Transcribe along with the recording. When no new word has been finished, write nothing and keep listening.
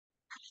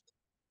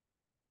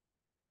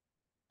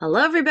Hello,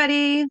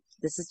 everybody.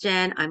 This is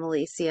Jen. I'm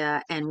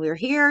Alicia, and we're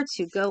here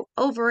to go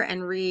over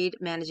and read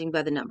Managing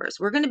by the Numbers.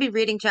 We're going to be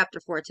reading chapter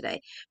 4 today.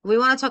 We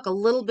want to talk a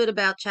little bit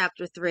about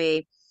chapter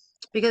 3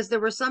 because there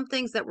were some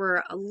things that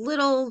were a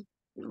little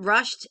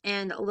rushed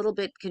and a little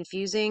bit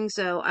confusing.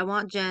 So I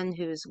want Jen,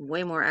 who's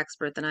way more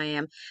expert than I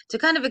am, to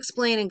kind of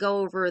explain and go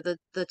over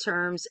the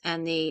terms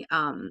and the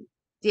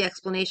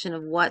explanation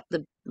of what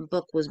the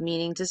book was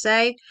meaning to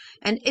say.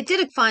 And it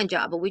did a fine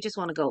job, but we just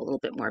want to go a little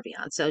bit more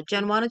beyond. So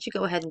Jen, why don't you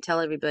go ahead and tell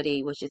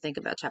everybody what you think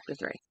about chapter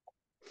 3?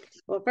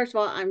 Well, first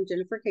of all, I'm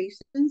Jennifer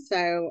Cason,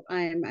 so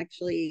I'm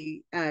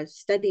actually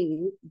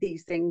studying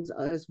these things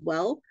as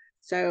well.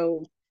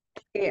 So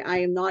I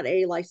am not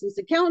a licensed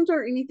accountant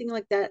or anything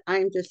like that.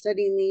 I'm just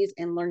studying these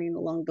and learning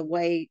along the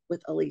way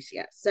with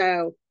Alicia.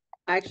 So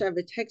I actually have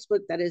a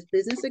textbook that is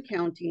business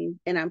accounting,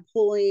 and I'm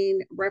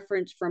pulling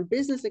reference from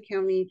business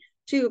accounting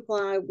to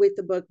apply with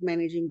the book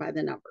Managing by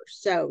the Numbers.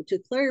 So to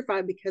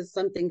clarify, because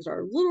some things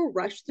are a little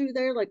rushed through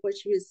there, like what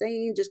she was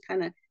saying, just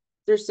kind of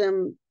there's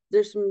some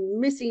there's some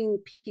missing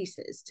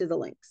pieces to the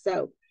link.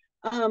 So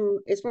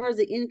as far as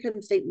the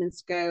income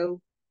statements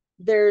go,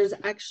 there's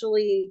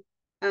actually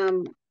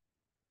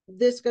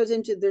this goes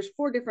into there's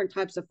four different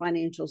types of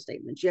financial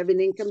statements. You have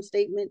an income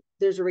statement,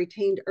 there's a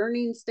retained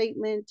earnings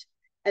statement,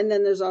 and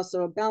then there's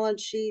also a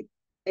balance sheet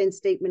and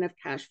statement of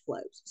cash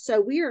flows. So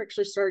we are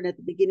actually starting at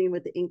the beginning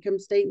with the income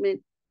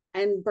statement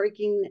and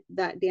breaking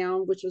that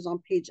down, which was on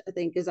page, I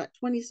think, is that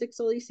 26,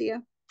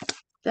 Alicia?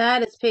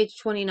 That is page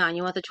 29.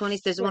 You want the 20?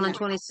 There's one on 29.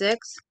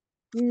 26.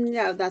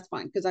 No, that's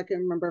fine because I can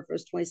remember if it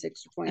was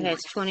 26 or Okay, 29.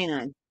 it's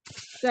 29.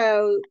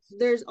 So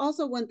there's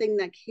also one thing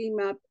that came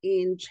up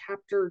in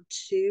chapter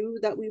 2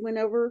 that we went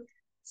over.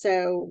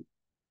 So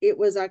it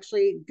was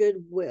actually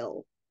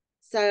goodwill.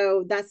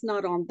 So that's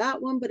not on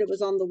that one, but it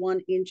was on the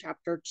one in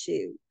chapter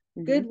 2.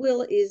 Hmm.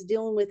 Goodwill is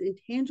dealing with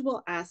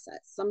intangible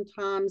assets.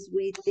 Sometimes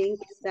we think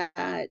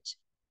that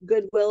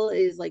goodwill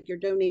is like your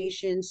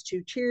donations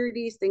to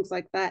charities, things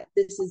like that.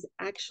 This is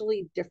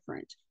actually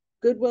different.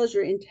 Goodwill is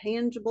your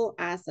intangible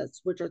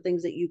assets, which are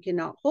things that you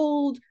cannot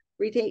hold,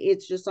 retain.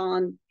 It's just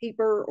on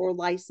paper or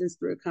licensed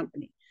through a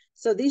company.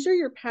 So these are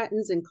your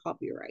patents and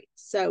copyrights.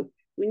 So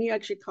when you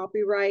actually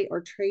copyright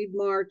or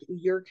trademark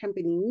your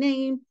company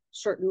name,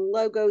 certain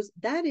logos,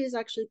 that is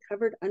actually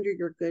covered under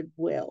your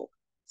goodwill.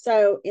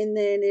 So, and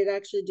then it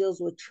actually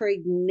deals with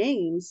trade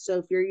names. So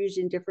if you're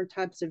using different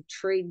types of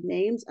trade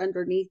names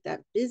underneath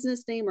that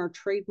business name or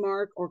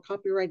trademark or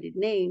copyrighted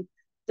name,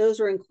 those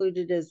are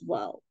included as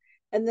well.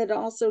 And that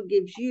also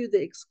gives you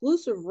the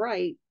exclusive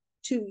right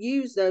to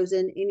use those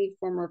in any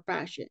form or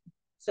fashion.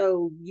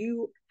 So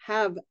you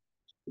have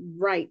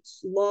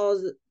rights,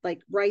 laws,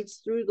 like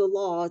rights through the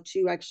law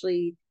to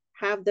actually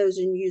have those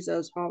and use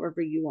those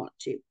however you want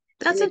to. And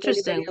That's if anybody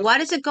interesting. else, Why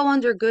does it go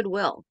under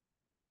goodwill?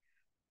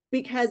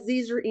 because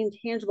these are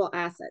intangible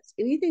assets,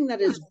 anything that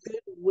is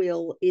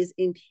goodwill is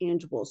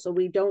intangible. So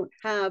we don't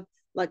have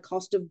like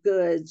cost of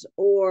goods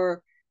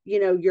or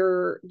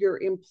your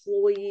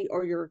employee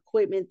or your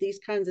equipment, these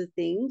kinds of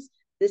things.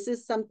 This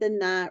is something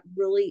that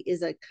really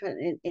is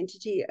an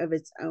entity of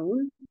its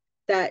own,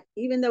 that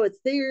even though it's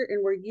there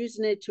and we're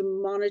using it to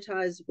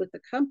monetize with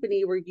the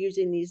company, we're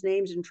using these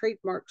names and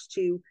trademarks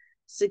to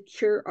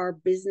secure our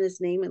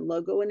business name and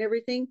logo and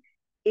everything.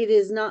 It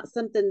is not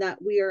something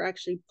that we are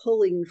actually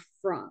pulling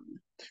from,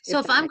 So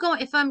if if that I'm makes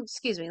going, if I'm,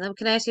 excuse me,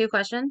 can I ask you a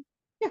question?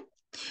 sense.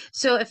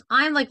 So if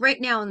I'm like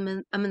right now, I'm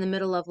in the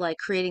middle of like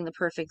creating the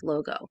perfect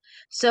logo.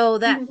 So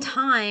that Yeah.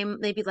 time,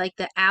 maybe like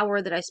the hour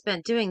that I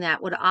spent doing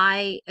that, would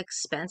I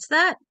expense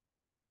that?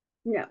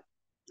 No,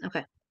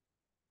 Okay.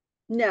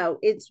 no,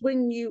 it's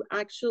when you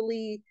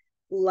actually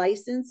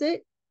license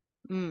it,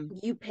 Mm.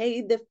 you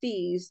pay the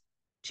fees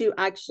to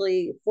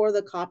actually for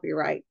the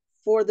copyright,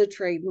 for the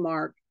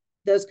trademark,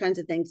 those kinds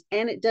of things.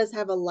 And it does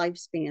have a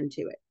lifespan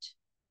to it.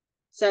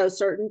 So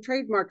certain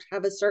trademarks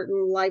have a certain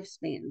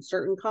lifespan,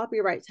 certain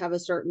copyrights have a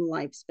certain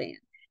lifespan.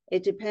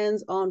 It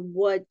depends on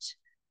what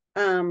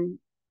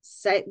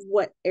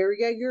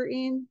area you're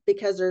in,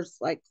 because there's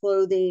like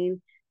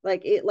clothing,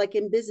 like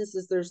in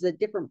businesses, there's the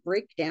different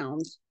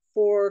breakdowns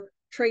for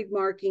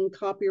trademarking,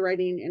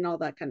 copywriting, and all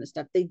that kind of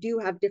stuff. They do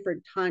have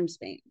different time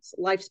spans,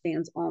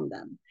 lifespans on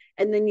them.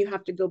 And then you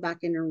have to go back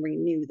in and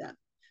renew them.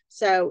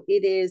 So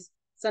it is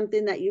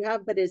something that you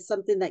have, but it's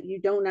something that you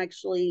don't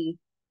actually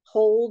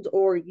hold,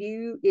 or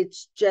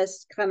it's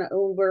just kind of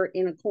over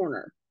in a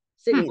corner Hmm.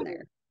 sitting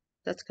there.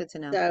 That's good to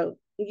know. So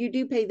you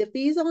do pay the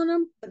fees on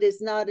them, but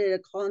it's not at a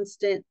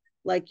constant,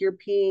 like you're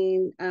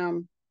paying,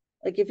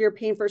 like if you're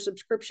paying for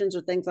subscriptions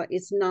or things, like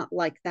it's not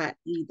like that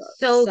either.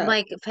 So So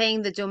like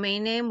paying the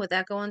domain name, would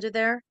that go under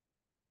there?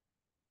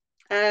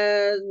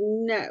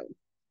 no,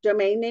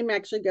 domain name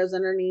actually goes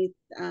underneath,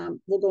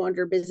 will go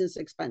under business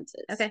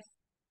expenses, Okay.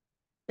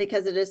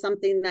 because it is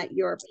something that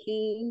you're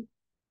paying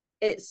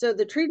it. So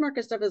the trademark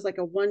and stuff is like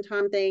a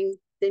one-time thing,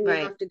 then you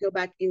Right. have to go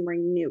back and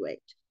renew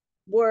it.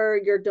 Where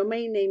your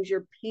domain names,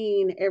 you're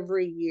paying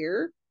every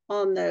year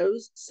on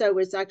those, so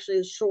it's actually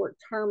a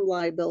short-term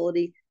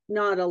liability,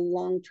 not a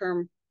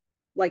long-term,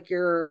 like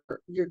your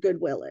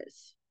goodwill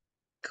is.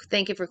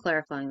 Thank you for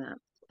clarifying that.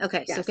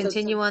 Okay, so Yeah. So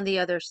continue on the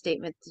other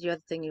statement, the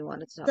other thing you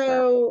wanted to talk about.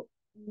 so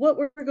what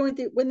we're going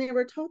through when they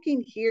were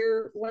talking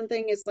here, one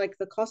thing is like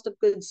the cost of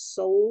goods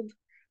sold.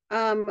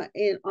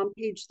 And on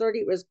page 30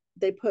 it was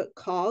they put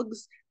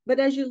COGS, but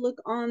as you look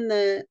on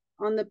the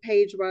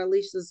page where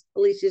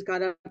Alicia's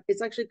got up,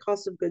 it's actually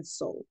cost of goods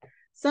sold.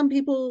 Some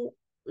people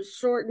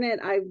shorten it.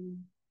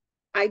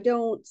 I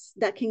don't,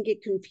 that can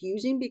get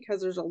confusing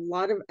because there's a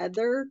lot of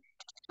other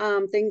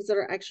things that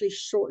are actually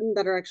shortened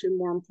that are actually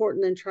more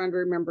important than trying to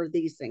remember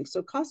these things.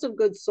 So cost of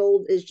goods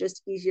sold is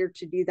just easier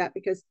to do that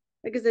because,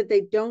 like I said,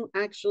 they don't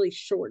actually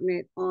shorten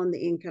it on the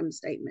income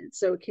statement.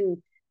 So it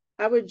can,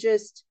 I would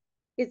just,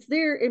 it's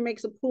there, it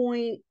makes a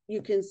point.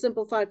 You can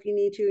simplify if you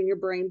need to in your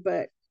brain,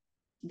 but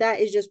that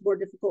is just more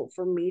difficult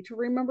for me to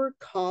remember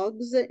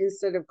COGS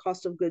instead of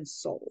cost of goods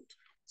sold.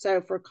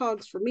 So for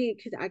COGS, for me,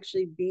 it could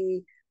actually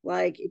be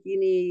like if you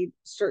need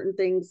certain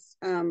things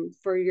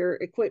for your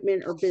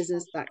equipment or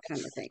business, that kind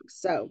of thing.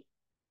 So,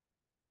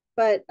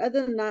 but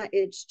other than that,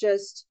 it's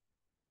just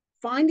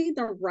finding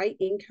the right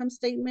income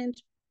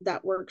statement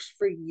that works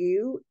for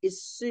you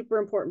is super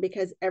important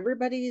because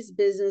everybody's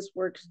business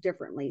works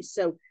differently.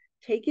 So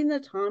taking the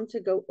time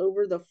to go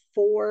over the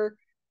four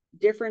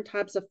different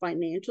types of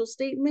financial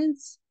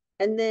statements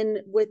and then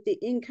with the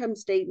income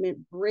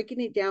statement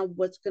breaking it down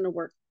what's going to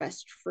work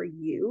best for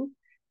you,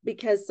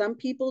 because some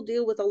people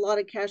deal with a lot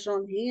of cash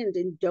on hand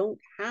and don't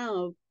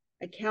have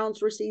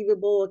accounts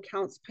receivable,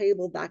 accounts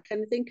payable, that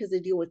kind of thing, because they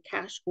deal with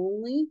cash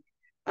only.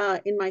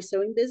 In my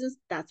sewing business,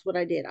 that's what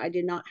I did. I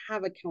did not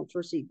have accounts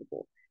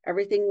receivable.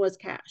 Everything was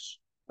cash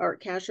or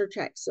cash or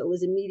check. So it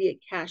was immediate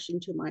cash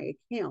into my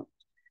account.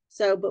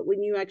 So, but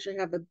when you actually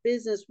have a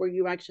business where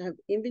you actually have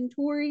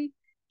inventory,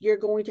 you're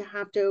going to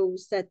have to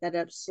set that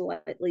up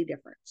slightly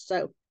different.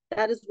 So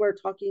that is where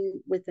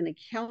talking with an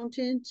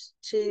accountant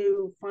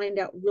to find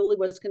out really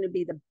what's going to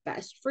be the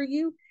best for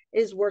you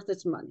is worth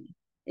its money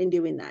in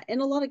doing that.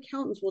 And a lot of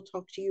accountants will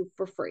talk to you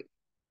for free.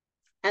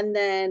 And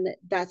then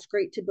that's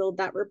great to build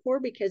that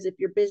rapport because if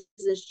your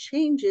business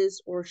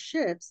changes or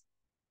shifts,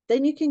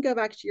 then you can go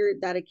back to your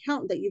that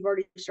accountant that you've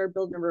already started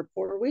building a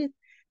rapport with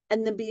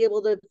and then be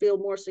able to feel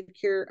more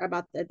secure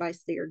about the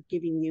advice they are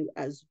giving you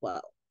as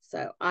well.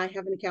 So I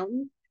have an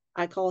accountant.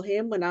 I call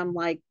him when I'm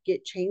like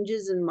get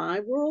changes in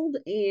my world.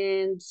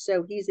 And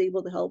so he's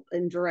able to help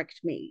and direct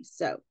me.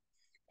 So,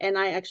 and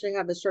I actually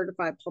have a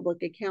certified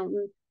public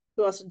accountant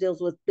who also deals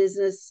with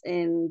business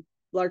and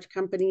large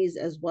companies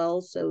as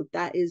well. So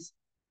that is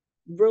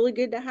really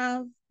good to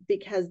have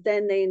because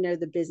then they know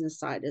the business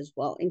side as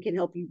well and can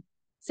help you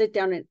sit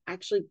down and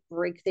actually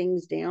break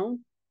things down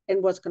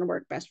and what's going to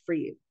work best for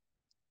you.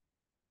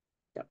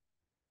 So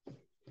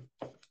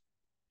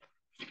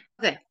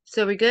Okay,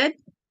 so we good?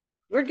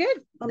 we're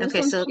good on this Okay,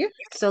 one. so Yeah.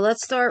 so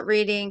let's start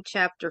reading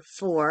chapter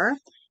 4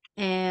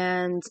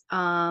 and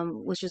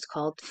which is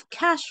called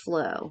cash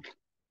flow.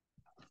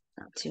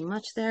 Not too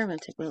much there. I'm going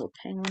to take my little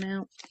penguin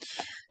out.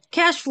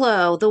 Cash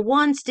flow, the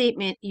one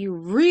statement you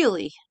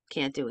really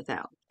can't do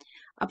without.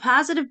 A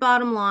positive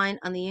bottom line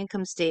on the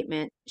income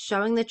statement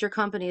showing that your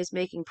company is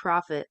making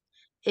profit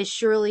is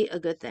surely a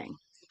good thing.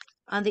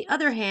 On the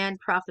other hand,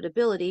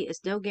 profitability is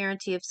no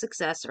guarantee of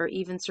success or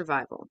even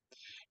survival.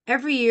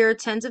 Every year,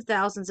 tens of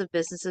thousands of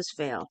businesses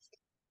fail.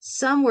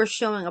 Some were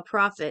showing a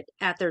profit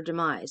at their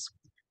demise.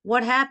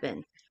 What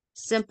happened?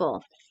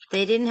 Simple.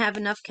 They didn't have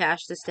enough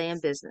cash to stay in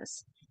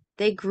business.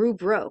 They grew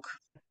broke.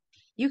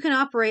 You can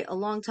operate a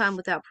long time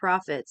without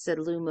profit, said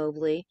Lou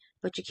Mobley,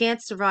 but you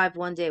can't survive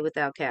one day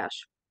without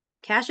cash.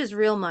 Cash is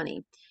real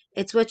money.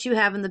 It's what you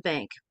have in the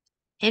bank.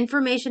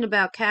 Information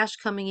about cash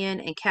coming in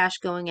and cash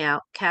going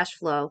out, cash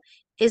flow,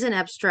 isn't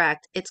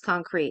abstract, it's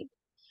concrete.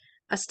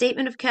 A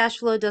statement of cash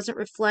flow doesn't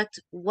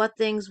reflect what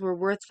things were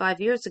worth 5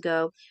 years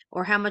ago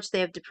or how much they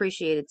have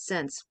depreciated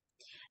since.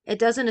 It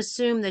doesn't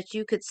assume that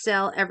you could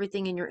sell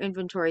everything in your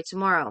inventory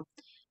tomorrow.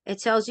 It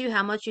tells you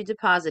how much you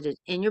deposited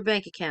in your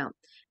bank account,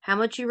 how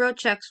much you wrote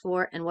checks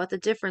for, and what the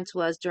difference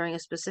was during a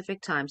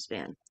specific time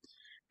span.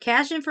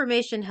 Cash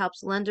information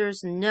helps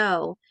lenders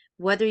know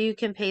whether you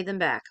can pay them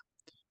back.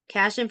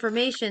 Cash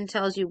information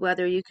tells you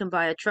whether you can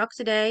buy a truck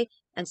today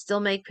and still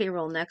make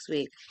payroll next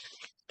week.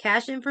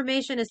 Cash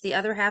information is the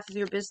other half of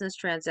your business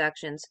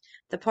transactions,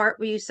 the part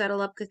where you settle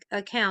up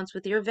accounts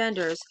with your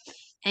vendors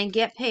and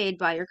get paid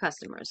by your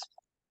customers.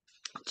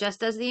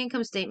 Just as the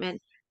income statement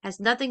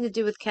has nothing to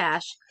do with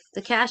cash,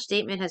 the cash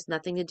statement has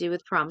nothing to do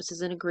with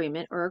promises and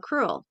agreement or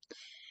accrual.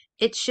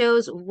 It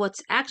shows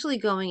what's actually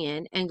going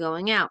in and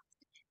going out.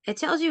 It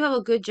tells you how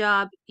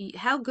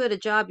good a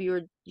job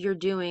you're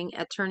doing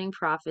at turning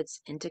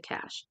profits into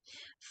cash.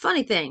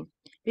 Funny thing,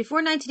 before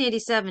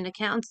 1987,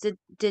 accountants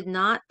did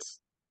not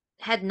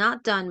had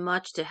not done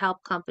much to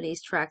help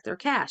companies track their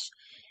cash,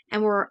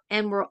 and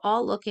we're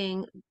all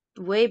looking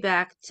way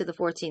back to the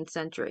 14th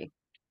century.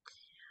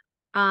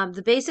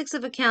 The basics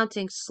of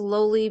accounting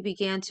slowly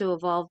began to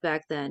evolve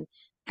back then,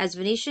 as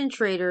Venetian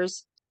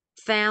traders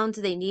found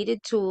they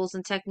needed tools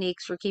and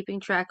techniques for keeping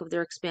track of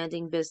their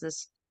expanding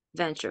business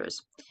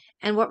ventures.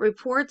 And what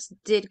reports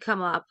did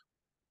come up?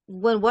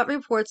 What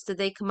reports did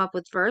they come up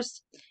with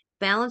first?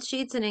 balance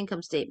sheets and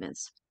income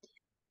statements.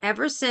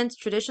 Ever since,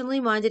 traditionally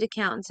minded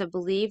accountants have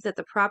believed that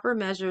the proper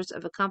measures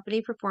of a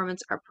company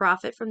performance are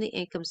profit from the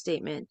income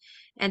statement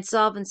and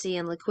solvency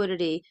and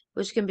liquidity,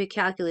 which can be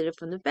calculated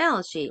from the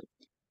balance sheet.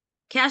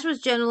 Cash was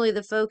generally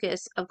the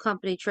focus of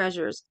company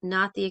treasurers,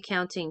 not the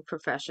accounting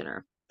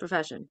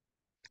profession.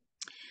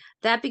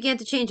 That began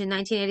to change in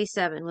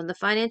 1987 when the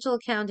Financial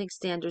Accounting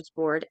Standards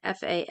Board,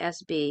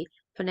 FASB,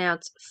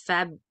 pronounced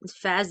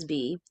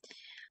FASB,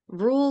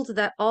 ruled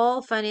that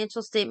all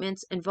financial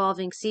statements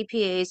involving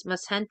CPAs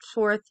must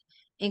henceforth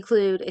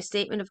include a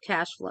statement of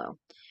cash flow.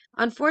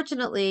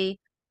 Unfortunately,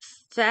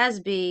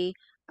 FASB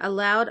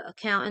allowed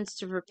accountants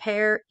to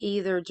prepare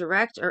either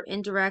direct or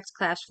indirect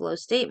cash flow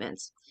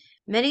statements.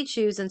 Many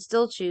choose and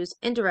still choose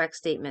indirect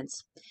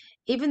statements.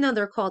 Even though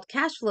they're called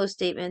cash flow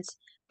statements,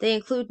 they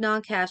include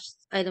non-cash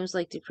items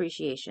like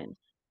depreciation.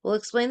 We'll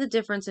explain the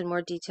difference in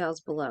more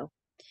details below.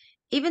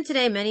 Even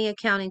today, many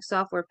accounting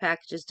software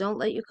packages don't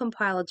let you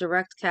compile a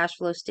direct cash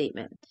flow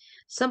statement.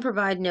 Some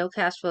provide no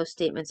cash flow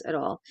statements at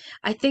all.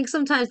 I think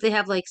sometimes they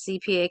have like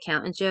CPA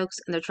accountant jokes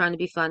and they're trying to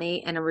be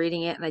funny, and I'm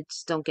reading it and I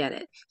just don't get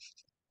it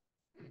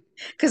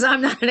because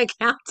I'm not an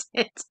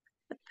accountant.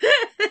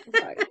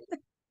 Right.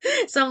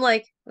 So I'm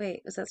like,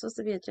 wait, was that supposed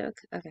to be a joke?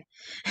 Okay.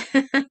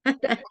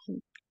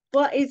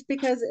 Well, it's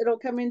because it'll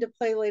come into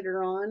play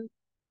later on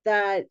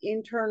that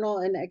internal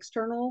and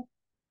external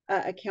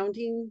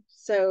accounting.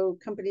 So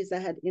companies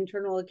that had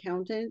internal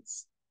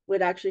accountants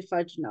would actually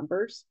fudge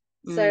numbers.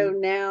 So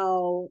Mm,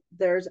 now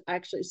there's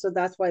actually, so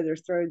that's why they're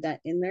throwing that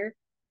in there.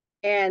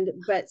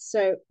 But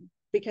so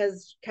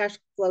because cash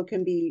flow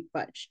can be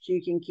fudged,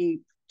 you can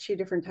keep two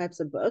different types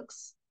of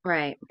books.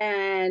 right.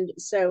 And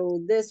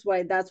so this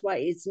way, that's why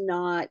it's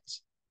not,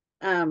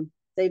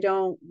 they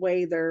don't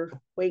weigh their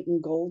weight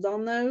in gold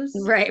on those.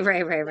 Right. So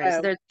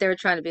So they're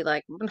trying to be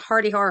like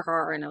hardy har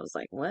har, and I was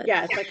like, what?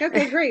 yeah, it's like,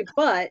 okay, great.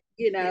 But,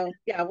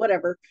 yeah,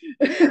 whatever.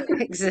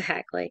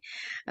 Exactly.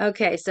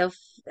 Okay, so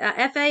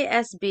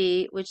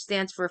FASB, which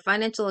stands for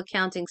Financial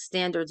Accounting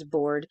Standards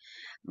Board,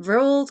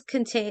 rule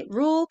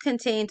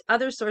contained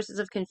other sources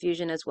of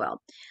confusion as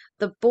well.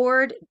 The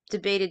board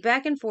debated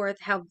back and forth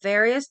how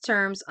various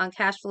terms on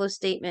cash flow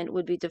statement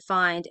would be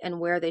defined and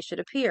where they should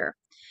appear.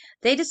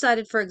 They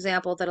decided, for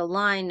example, that a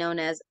line known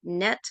as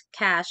net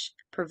cash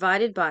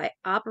provided by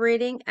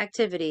operating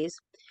activities,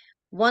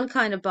 one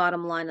kind of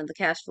bottom line on the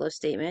cash flow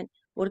statement,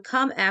 would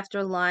come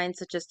after lines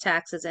such as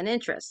taxes and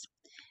interest.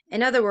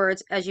 In other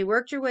words, as you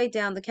worked your way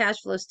down the cash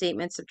flow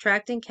statement,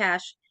 subtracting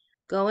cash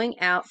going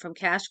out from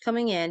cash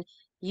coming in,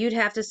 you'd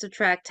have to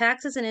subtract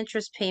taxes and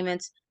interest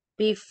payments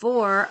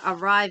before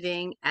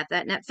arriving at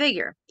that net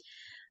figure.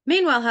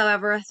 Meanwhile,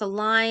 however, the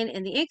line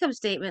in the income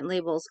statement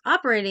labeled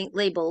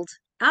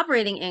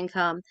operating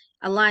income,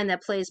 a line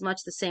that plays much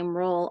the same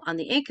role on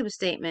the income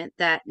statement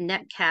that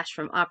net cash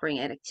from operating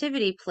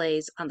activity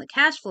plays on the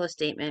cash flow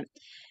statement,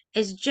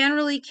 is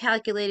generally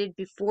calculated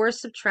before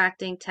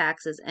subtracting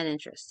taxes and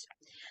interest.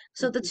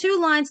 So the two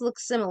lines look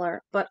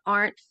similar, but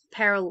aren't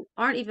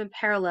even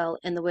parallel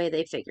in the way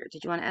they figure.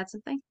 Did you want to add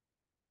something?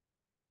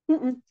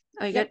 Mm-mm.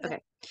 Oh, you good? Nope. Okay.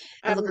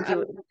 I was I'm looking I'm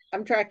through it.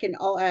 I'm tracking.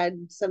 I'll add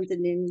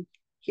something in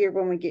here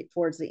when we get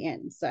towards the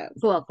end. So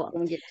Cool.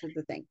 when we get to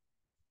the thing.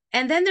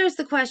 And then there's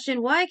the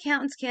question why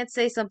accountants can't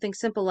say something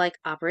simple like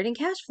operating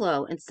cash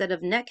flow instead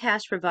of net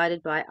cash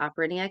provided by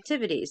operating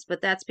activities,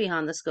 but that's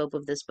beyond the scope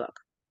of this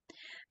book.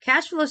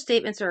 Cash flow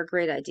statements are a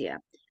great idea,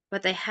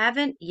 but they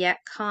haven't yet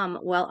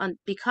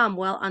become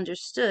well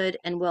understood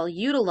and well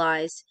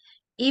utilized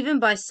even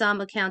by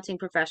some accounting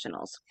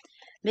professionals.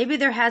 Maybe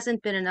there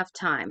hasn't been enough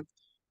time.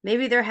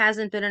 Maybe there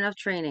hasn't been enough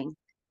training.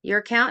 Your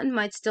accountant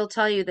might still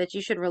tell you that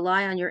you should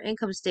rely on your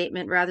income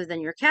statement rather than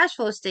your cash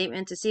flow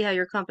statement to see how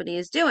your company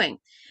is doing,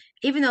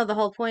 even though the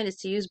whole point is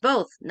to use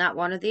both, not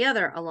one or the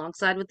other,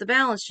 alongside with the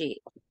balance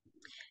sheet.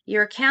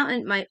 Your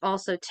accountant might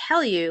also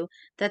tell you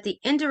that the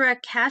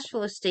indirect cash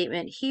flow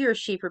statement he or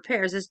she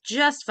prepares is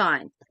just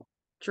fine.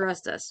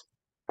 Trust us,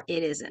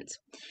 it isn't.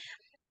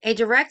 A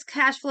direct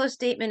cash flow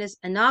statement is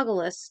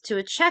analogous to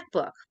a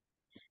checkbook.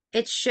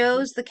 It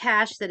shows the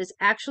cash that is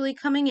actually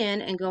coming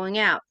in and going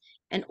out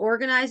and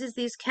organizes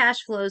these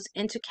cash flows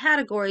into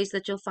categories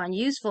that you'll find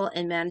useful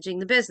in managing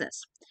the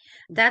business.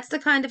 That's the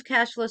kind of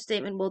cash flow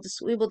statement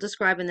we will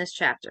describe in this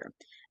chapter.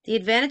 The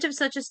advantage of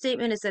such a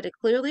statement is that it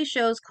clearly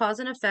shows cause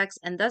and effects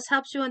and thus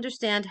helps you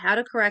understand how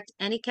to correct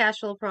any cash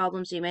flow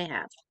problems you may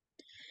have.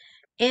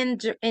 In,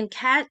 in,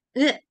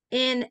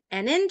 in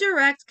an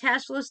indirect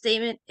cash flow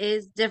statement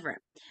is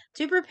different.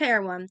 To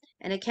prepare one,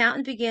 an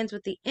accountant begins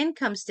with the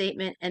income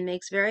statement and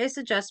makes various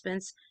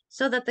adjustments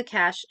so that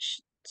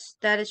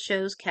that it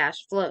shows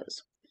cash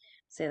flows.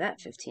 Say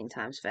that 15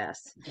 times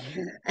fast.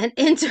 An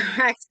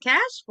indirect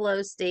cash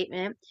flow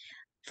statement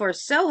for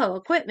Soho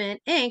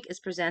Equipment, Inc. is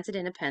presented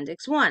in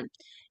Appendix 1.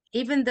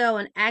 Even though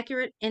an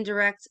accurate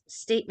indirect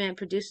statement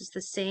produces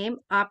the same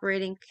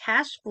operating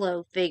cash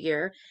flow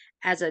figure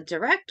as a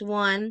direct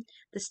one,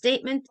 the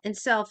statement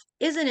itself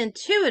isn't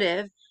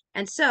intuitive,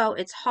 and so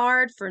it's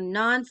hard for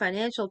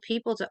non-financial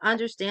people to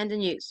understand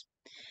and use.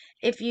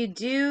 If you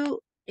do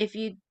If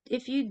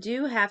you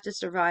do have to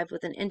survive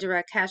with an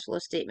indirect cash flow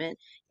statement,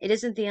 it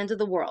isn't the end of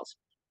the world.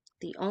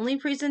 The only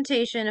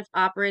presentation of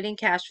operating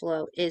cash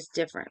flow is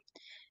different.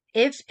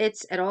 If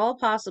it's at all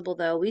possible,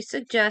 though, we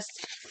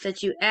suggest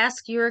that you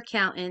ask your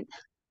accountant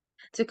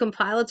to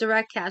compile a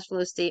direct cash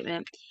flow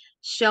statement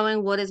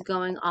showing what is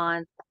going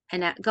on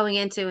and going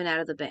into and out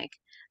of the bank.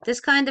 This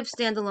kind of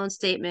standalone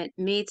statement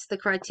meets the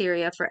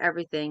criteria for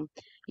everything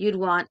you'd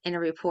want in a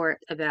report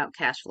about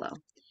cash flow.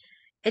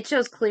 It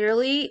shows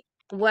clearly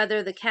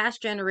whether the cash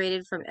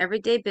generated from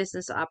everyday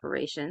business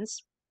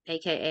operations,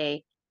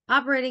 aka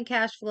operating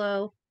cash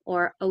flow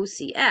or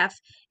OCF,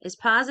 is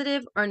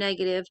positive or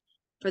negative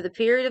for the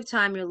period of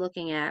time you're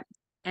looking at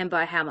and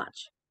by how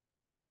much.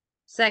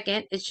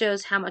 Second, it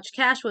shows how much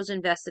cash was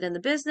invested in the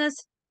business,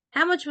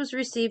 how much was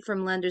received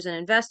from lenders and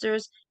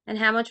investors, and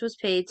how much was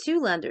paid to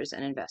lenders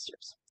and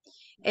investors.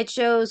 It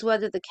shows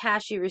whether the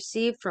cash you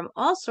received from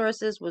all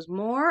sources was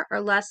more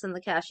or less than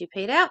the cash you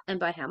paid out and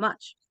by how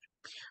much.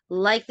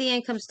 Like the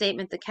income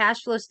statement, the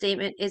cash flow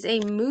statement is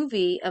a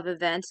movie of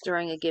events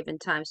during a given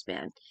time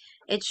span.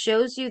 It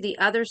shows you the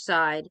other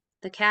side,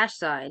 the cash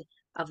side,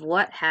 of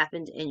what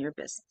happened in your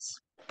business.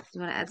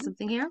 You want to add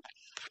something here?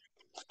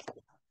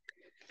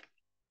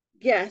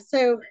 Yeah,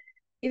 so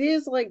it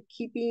is like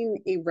keeping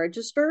a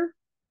register.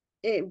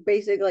 It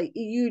basically,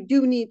 you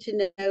do need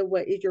to know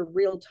what is your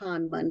real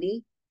time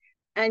money.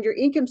 And your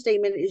income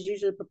statement is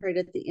usually prepared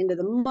at the end of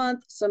the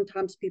month.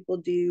 Sometimes people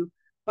do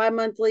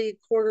bi-monthly,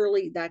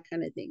 quarterly, that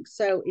kind of thing.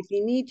 So if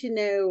you need to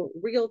know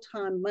real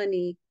time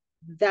money,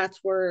 that's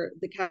where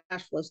the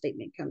cash flow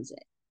statement comes in.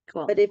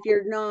 Cool. But if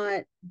you're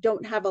not,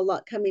 don't have a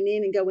lot coming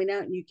in and going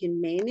out, and you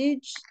can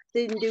manage,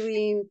 then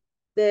doing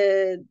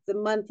the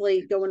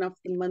monthly, going off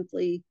the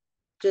monthly,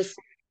 just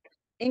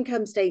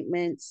income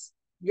statements,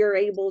 you're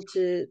able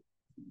to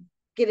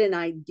get an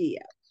idea.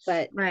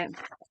 But Right.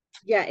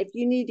 yeah, if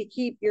you need to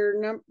keep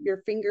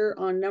your finger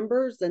on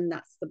numbers, then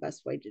that's the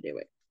best way to do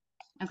it.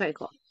 Okay,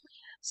 cool.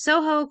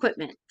 Soho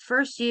Equipment,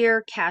 first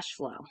year cash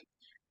flow.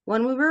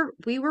 When we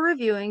were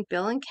reviewing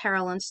Bill and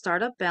Carolyn's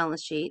startup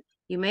balance sheet,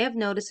 you may have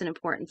noticed an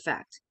important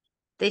fact.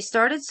 They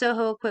started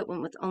Soho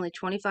Equipment with only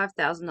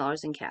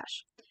 $25,000 in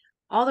cash.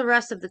 All the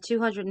rest of the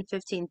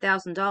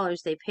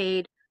 $215,000 they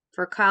paid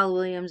for Kyle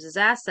Williams'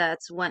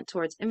 assets went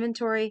towards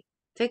inventory,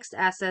 fixed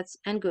assets,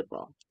 and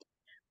goodwill.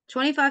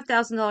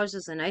 $25,000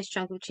 is a nice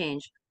chunk of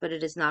change, but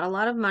it is not a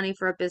lot of money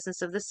for a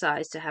business of this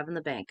size to have in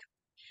the bank.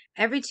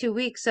 Every 2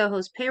 weeks,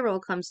 Soho's payroll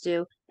comes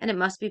due, and it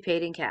must be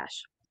paid in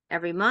cash.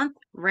 Every month,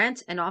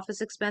 rent and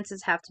office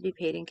expenses have to be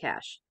paid in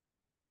cash.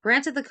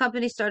 Granted, the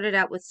company started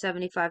out with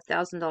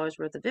 $75,000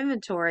 worth of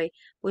inventory,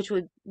 which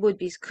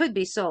could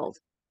be sold,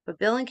 but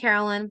Bill and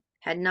Carolyn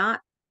had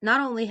not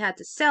only had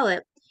to sell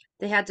it,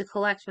 they had to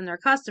collect from their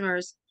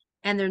customers,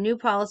 and their new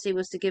policy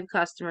was to give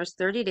customers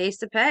 30 days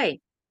to pay.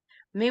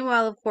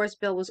 Meanwhile, of course,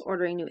 Bill was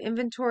ordering new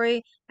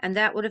inventory, and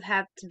that would have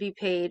had to be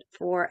paid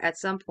for at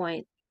some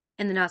point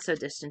in the not so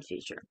distant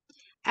future.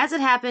 As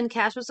it happened,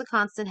 cash was a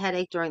constant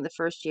headache during the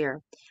first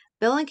year.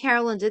 Bill and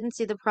Carolyn didn't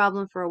see the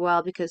problem for a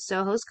while because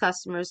Soho's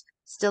customers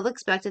still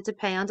expected to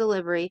pay on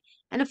delivery,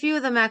 and a few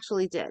of them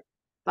actually did.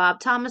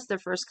 Bob Thomas, their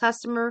first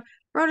customer,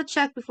 wrote a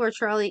check before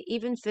Charlie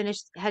even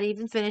finished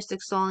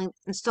installing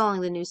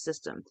the new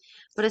system.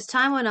 But as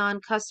time went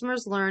on,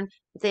 customers learned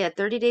that they had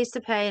 30 days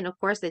to pay, and of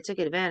course they took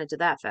advantage of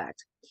that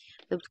fact.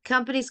 The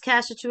company's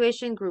cash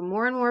situation grew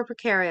more and more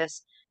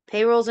precarious.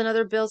 Payrolls and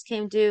other bills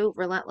came due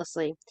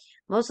relentlessly.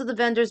 Most of the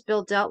vendors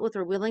Bill dealt with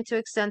were willing to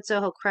extend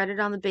Soho credit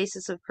on the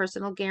basis of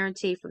personal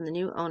guarantee from the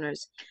new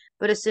owners.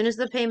 But as soon as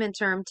the payment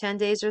term, 10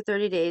 days or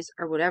 30 days,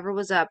 or whatever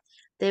was up,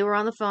 they were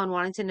on the phone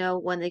wanting to know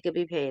when they could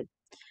be paid.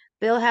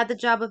 Bill had the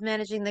job of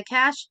managing the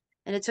cash,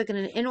 and it took an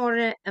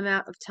inordinate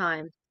amount of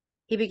time.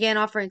 He began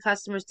offering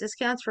customers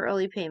discounts for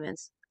early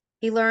payments.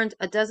 He learned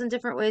a dozen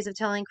different ways of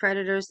telling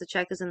creditors the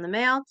check is in the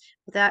mail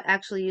without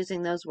actually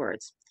using those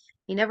words.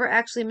 He never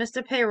actually missed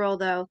a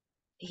payroll,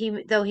 he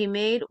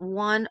made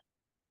one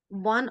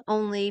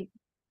only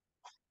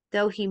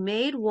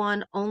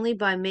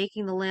by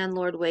making the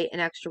landlord wait an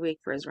extra week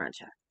for his rent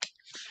check.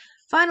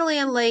 Finally,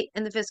 and late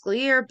in the fiscal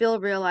year, Bill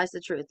realized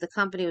the truth. The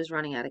company was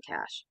running out of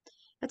cash.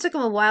 It took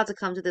him a while to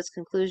come to this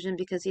conclusion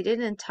because he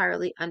didn't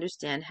entirely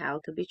understand how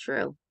it could be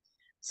true.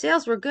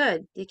 Sales were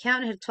good. The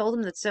accountant had told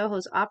him that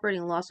Soho's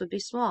operating loss would be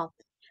small.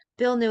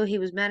 Bill knew he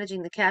was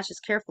managing the cash as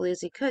carefully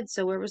as he could,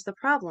 so where was the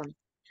problem?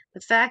 The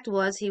fact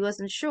was he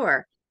wasn't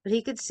sure, but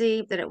he could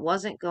see that it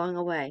wasn't going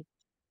away.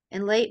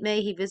 In late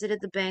May, he visited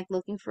the bank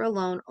looking for a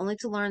loan, only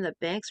to learn that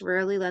banks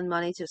rarely lend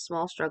money to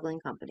small, struggling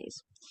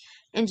companies.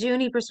 In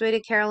June, he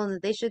persuaded Carolyn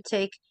that they should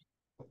take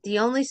the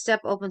only step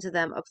open to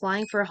them,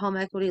 applying for a home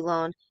equity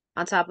loan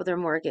on top of their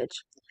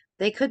mortgage.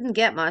 They couldn't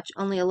get much,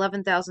 only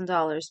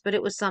 $11,000, but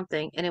it was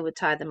something, and it would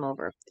tide them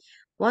over.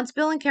 Once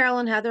Bill and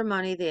Carolyn had their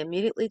money, they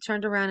immediately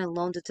turned around and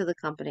loaned it to the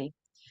company.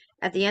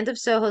 At the end of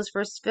Soho's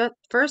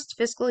first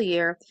fiscal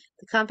year,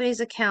 the company's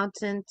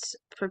accountant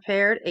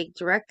prepared a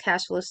direct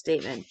cash flow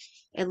statement.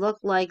 It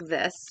looked like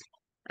this.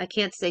 I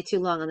can't stay too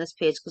long on this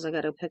page because I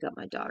got to pick up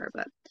my daughter,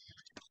 but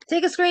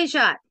take a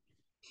screenshot.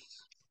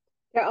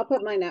 Yeah, I'll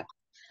put mine up.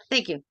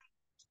 Thank you.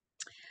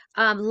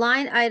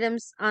 Line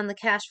items on the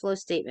cash flow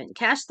statement.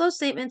 Cash flow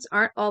statements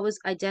aren't always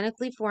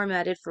identically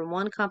formatted from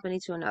one company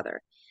to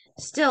another.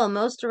 Still,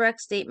 most direct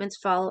statements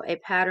follow a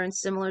pattern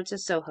similar to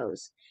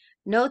Soho's.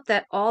 Note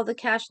that all the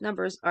cash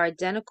numbers are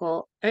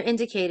identical or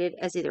indicated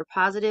as either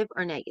positive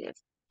or negative.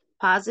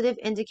 Positive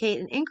indicate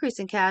an increase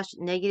in cash,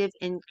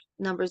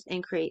 numbers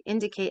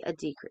indicate a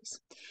decrease.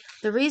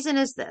 The reason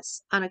is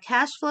this: on a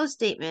cash flow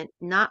statement,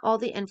 not all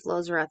the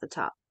inflows are at the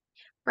top.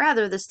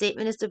 Rather, the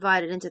statement is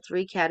divided into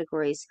three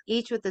categories,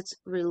 each with its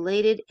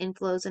related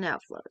inflows and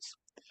outflows.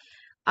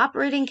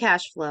 Operating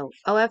cash flow,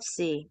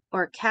 OFC,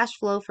 or cash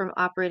flow from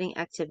operating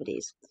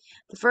activities.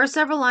 The first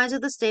several lines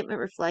of the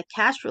statement reflect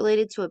cash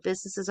related to a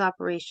business's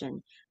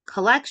operation.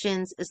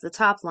 Collections is the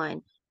top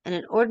line, and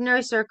in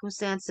ordinary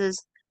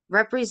circumstances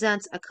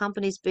represents a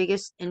company's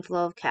biggest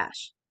inflow of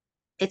cash.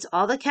 It's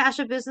all the cash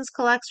a business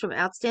collects from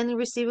outstanding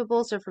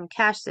receivables or from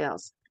cash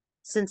sales.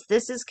 Since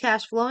this is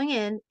cash flowing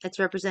in, it's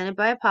represented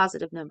by a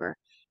positive number.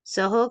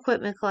 Soho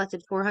Equipment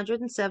collected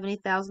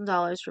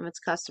 $470,000 from its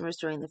customers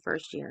during the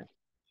first year.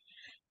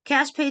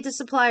 Cash paid to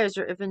suppliers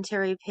or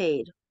inventory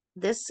paid.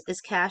 This is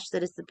cash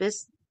that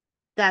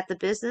the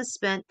business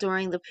spent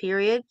during the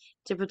period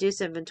to produce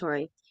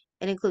inventory.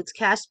 It includes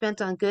cash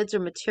spent on goods or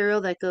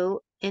material that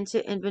go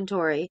into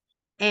inventory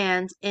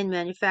and in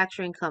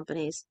manufacturing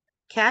companies,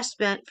 cash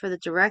spent for the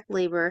direct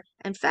labor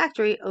and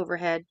factory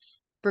overhead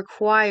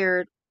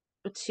required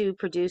to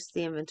produce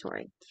the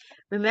inventory.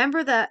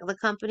 Remember that the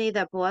company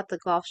that bought the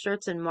golf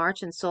shirts in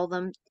March and sold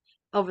them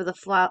over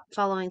the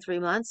following 3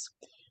 months?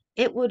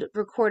 It would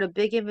record a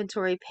big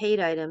inventory paid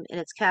item in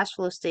its cash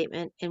flow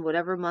statement in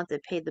whatever month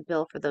it paid the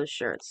bill for those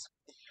shirts.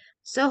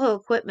 Soho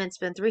Equipment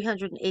spent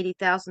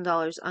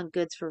 $380,000 on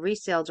goods for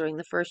resale during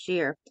the first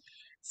year.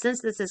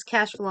 Since this is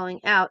cash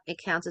flowing out,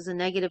 it counts as a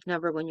negative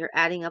number when you're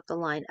adding up the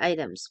line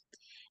items.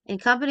 In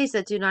companies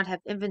that do not have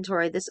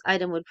inventory, this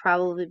item would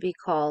probably be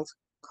called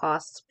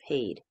costs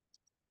paid.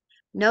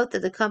 Note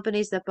that the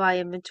companies that buy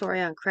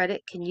inventory on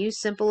credit can use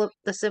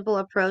the simple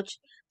approach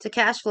to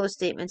cash flow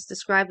statements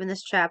described in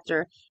this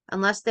chapter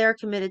unless they are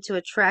committed to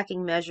a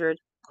tracking measure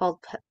called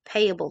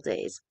payable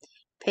days.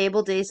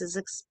 Payable days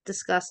is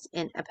discussed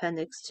in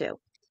Appendix 2.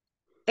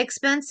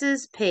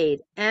 Expenses paid,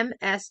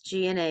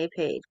 MSG&A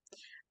paid.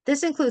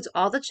 This includes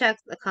all the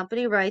checks the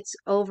company writes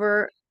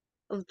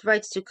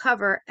to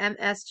cover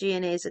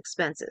MSG&A's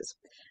expenses.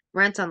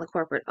 Rent on the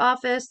corporate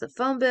office, the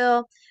phone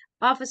bill,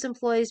 office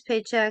employees'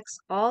 paychecks,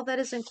 all that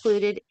is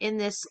included in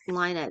this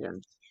line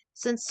item.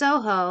 Since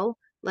Soho,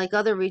 like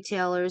other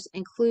retailers,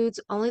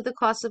 includes only the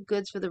cost of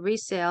goods for the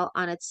resale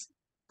on its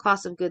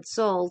cost of goods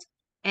sold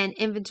and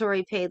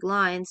inventory paid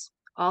lines,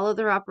 all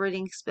other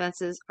operating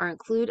expenses are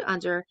included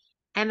under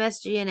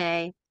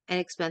MSG&A and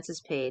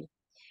expenses paid.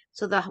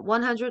 So the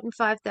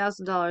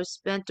 $105,000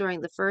 spent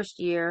during the first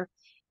year,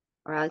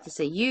 or I like to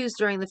say used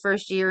during the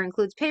first year,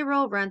 includes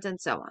payroll, rent, and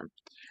so on.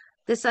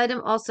 This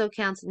item also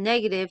counts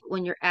negative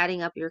when you're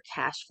adding up your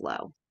cash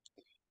flow.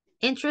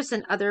 Interest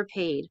and other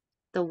paid.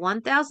 The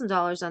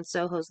 $1,000 on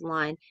Soho's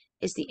line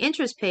is the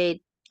interest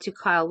paid to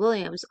Kyle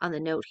Williams on the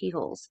note he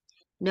holds.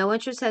 No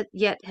interest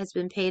yet has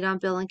been paid on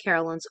Bill and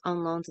Carolyn's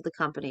own loan to the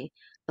company.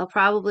 They'll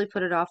probably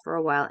put it off for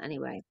a while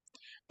anyway.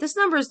 This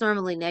number is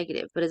normally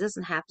negative, but it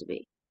doesn't have to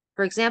be.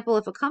 For example,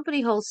 if a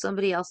company holds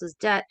somebody else's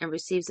debt and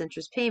receives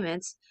interest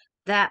payments,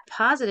 that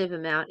positive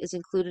amount is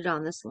included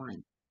on this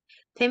line.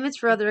 Payments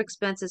for other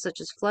expenses such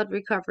as flood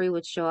recovery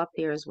would show up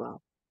here as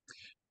well.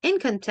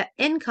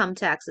 Income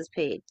taxes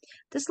paid.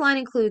 This line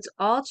includes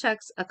all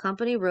checks a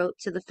company wrote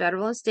to the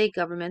federal and state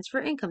governments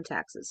for income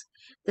taxes.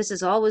 This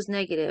is always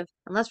negative,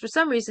 unless for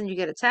some reason you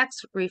get a tax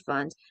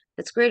refund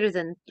that's greater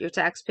than your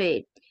tax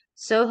paid.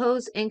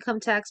 Soho's income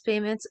tax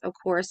payments, of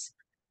course,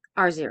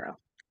 are zero.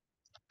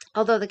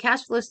 Although the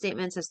cash flow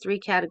statement has three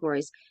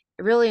categories,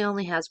 it really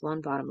only has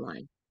one bottom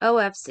line.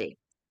 OFC.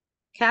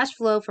 Cash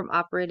flow from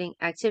operating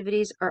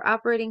activities or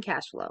operating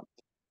cash flow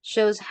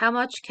shows how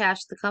much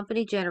cash the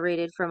company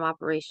generated from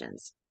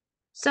operations.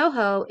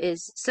 Soho's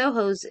is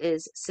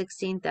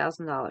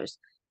 $16,000,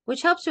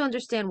 which helps you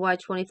understand why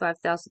the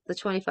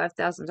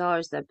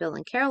 $25,000 that Bill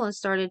and Carolyn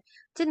started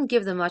didn't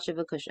give them much of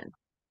a cushion.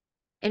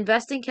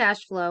 Investing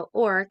cash flow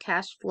or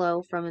cash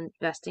flow from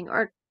investing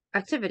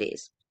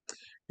activities.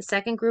 The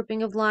second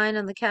grouping of line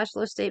on the cash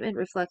flow statement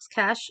reflects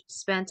cash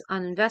spent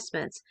on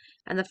investments,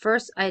 and the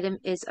first item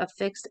is a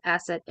fixed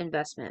asset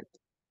investment.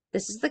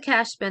 This is the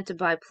cash spent to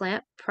buy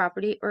plant,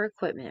 property, or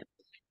equipment.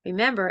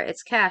 Remember,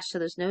 it's cash, so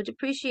there's no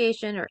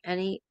depreciation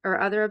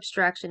or other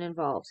abstraction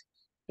involved.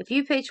 If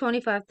you pay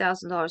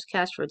 $25,000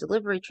 cash for a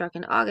delivery truck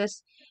in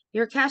August,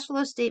 your cash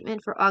flow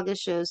statement for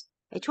August shows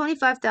a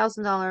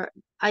 $25,000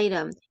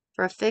 item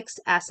for a fixed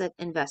asset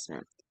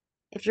investment.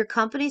 If your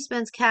company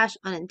spends cash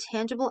on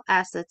intangible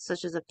assets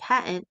such as a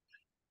patent,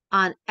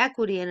 on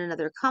equity in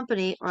another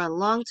company, or on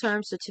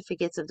long-term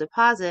certificates of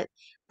deposit,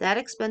 that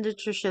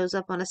expenditure shows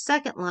up on a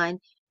second line,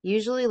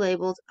 usually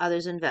labeled other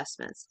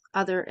investments.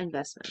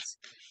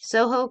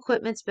 Soho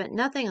Equipment spent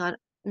nothing on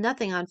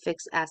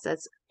fixed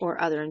assets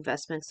or other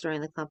investments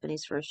during the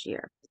company's first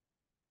year.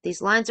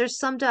 These lines are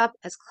summed up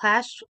as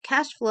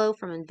cash flow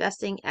from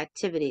investing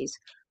activities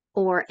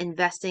or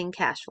investing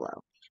cash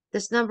flow.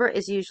 This number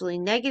is usually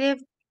negative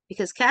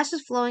because cash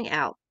is flowing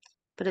out,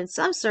 but in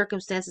some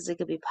circumstances it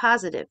could be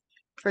positive.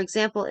 For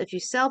example, if you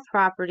sell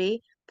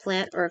property,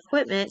 plant, or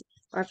equipment,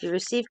 or if you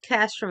receive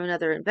cash from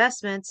another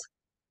investment,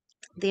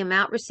 the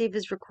amount received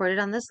is recorded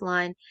on this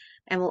line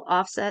and will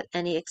offset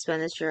any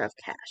expenditure of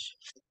cash.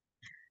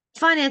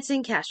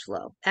 Financing cash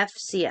flow,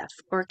 FCF,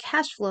 or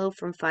cash flow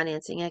from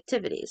financing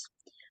activities.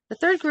 The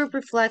third group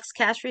reflects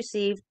cash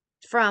received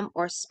from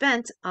or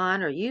spent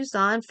on or used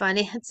on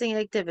financing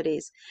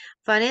activities.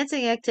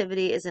 Financing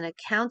activity is an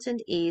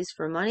accountant ease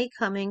for money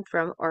coming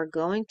from or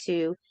going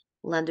to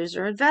lenders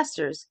or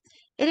investors.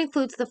 It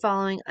includes the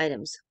following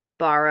items.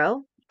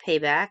 Borrow,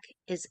 payback,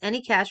 is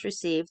any cash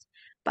received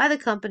by the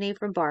company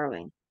from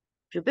borrowing.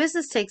 If your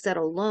business takes out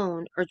a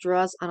loan or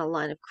draws on a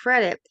line of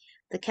credit,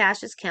 the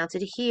cash is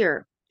counted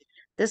here.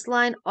 This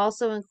line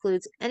also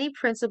includes any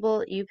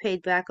principal you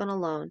paid back on a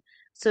loan,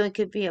 so it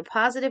could be a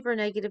positive or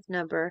negative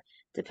number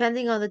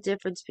depending on the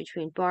difference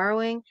between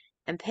borrowing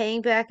and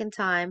paying back in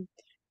time,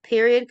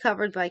 period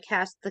covered by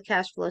the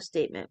cash flow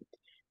statement.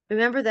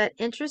 Remember that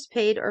interest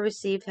paid or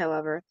received,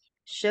 however,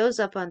 shows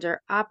up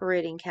under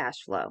operating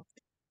cash flow.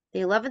 The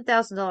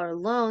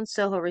 $11,000 loan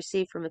Soho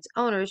received from its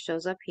owners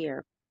shows up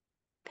here.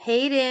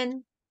 Paid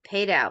in,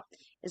 paid out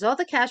is all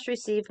the cash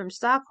received from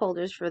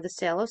stockholders for the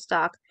sale of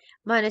stock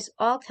minus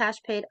all cash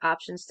paid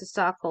options to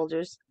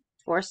stockholders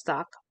for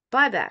stock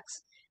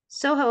buybacks.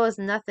 Soho has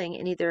nothing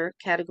in either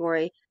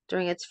category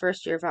during its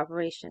first year of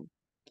operation.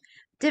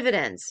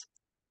 Dividends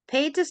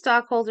paid to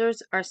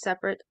stockholders are a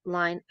separate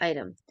line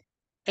item.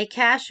 A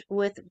cash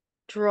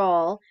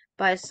withdrawal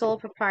by a sole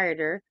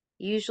proprietor,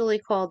 usually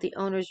called the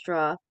owner's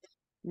draw,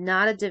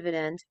 not a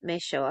dividend, may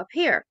show up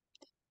here.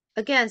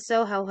 Again,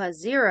 Soho has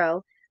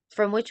zero,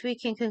 from which we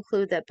can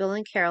conclude that Bill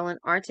and Carolyn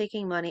aren't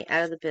taking money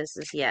out of the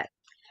business yet.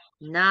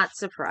 Not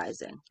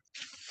surprising.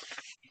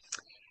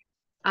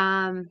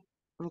 Oh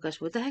my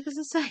gosh, what the heck does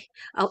it say?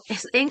 Oh,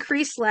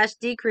 increase slash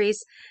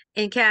decrease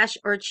in cash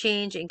or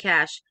change in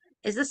cash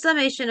is the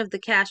summation of the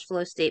cash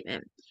flow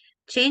statement.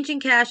 Change in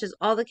cash is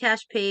all the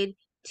cash paid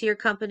to your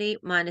company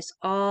minus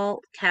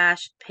all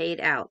cash paid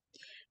out.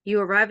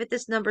 You arrive at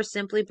this number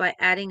simply by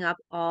adding up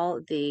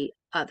all the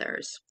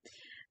others.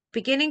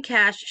 Beginning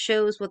cash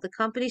shows what the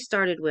company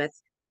started with.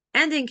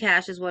 Ending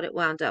cash is what it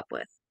wound up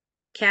with.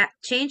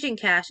 Changing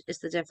cash is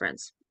the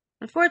difference.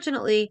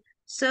 Unfortunately,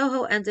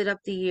 Soho ended up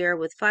the year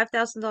with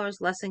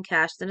 $5,000 less in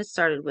cash than it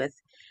started with,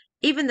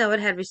 even though it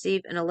had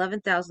received an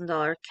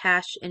 $11,000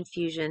 cash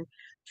infusion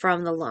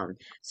from the loan.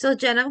 So,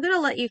 Jen, I'm going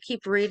to let you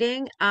keep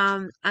reading.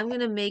 I'm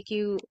going to make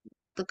you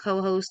the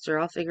co-host, or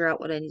I'll figure out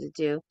what I need to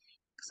do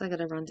because I got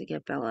to run to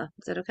get Bella.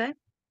 Is that okay?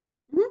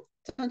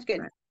 Mm-hmm. Sounds All good.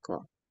 right,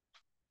 cool.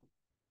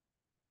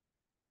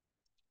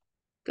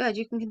 Good,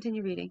 you can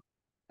continue reading.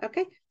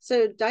 Okay,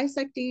 so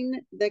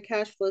dissecting the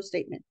cash flow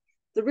statement.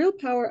 The real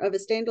power of a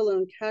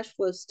standalone cash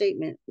flow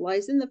statement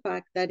lies in the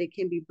fact that it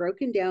can be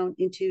broken down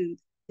into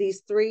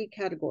these three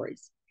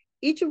categories,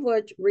 each of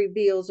which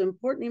reveals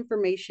important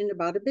information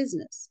about a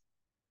business.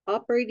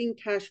 Operating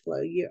cash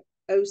flow, your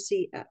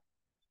OCF,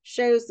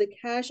 shows the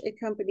cash a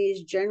company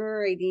is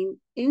generating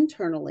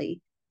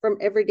internally from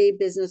everyday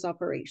business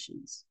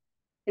operations.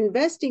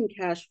 Investing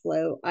cash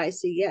flow,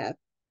 ICF,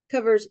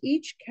 covers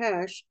each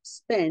cash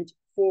spent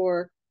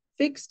for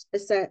fixed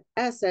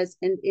assets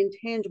and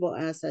intangible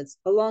assets,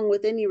 along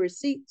with any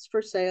receipts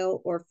for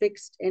sale or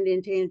fixed and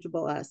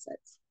intangible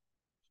assets.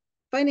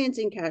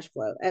 Financing cash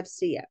flow,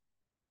 FCF,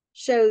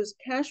 shows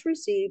cash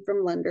received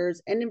from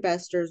lenders and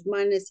investors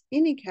minus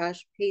any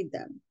cash paid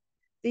them.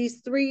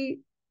 These three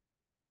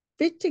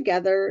fit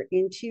together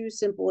in two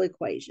simple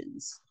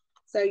equations.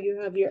 So you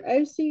have your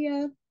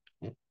OCF,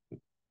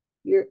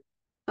 your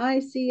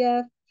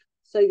ICF.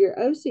 So your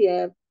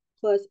OCF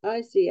plus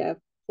ICF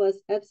plus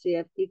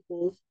FCF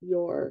equals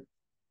your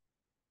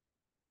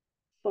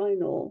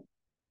final.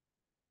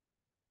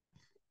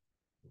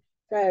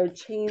 So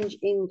change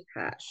in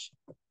cash.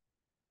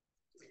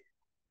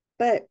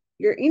 But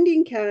your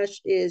ending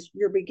cash is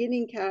your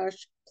beginning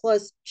cash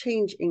plus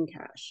change in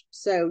cash.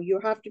 So you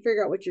have to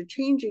figure out what your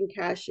change in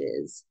cash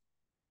is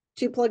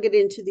to plug it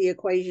into the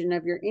equation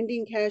of your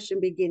ending cash and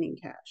beginning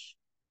cash.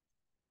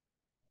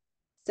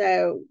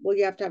 So, well,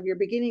 you have to have your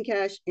beginning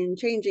cash and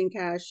changing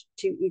cash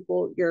to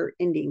equal your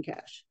ending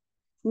cash.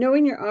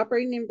 Knowing your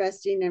operating,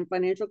 investing, and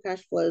financial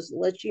cash flows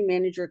lets you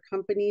manage your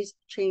company's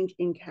change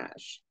in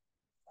cash.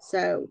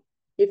 So,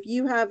 if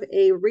you have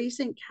a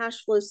recent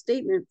cash flow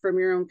statement from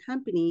your own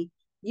company,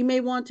 you may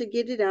want to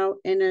get it out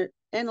and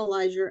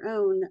analyze your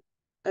own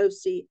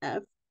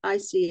OCF,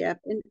 ICF,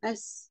 and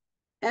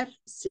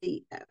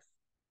FCF,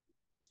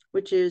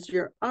 which is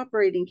your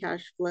operating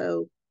cash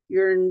flow,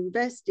 your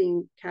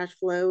investing cash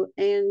flow,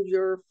 and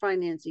your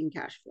financing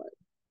cash flow.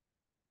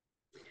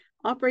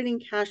 Operating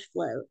cash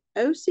flow,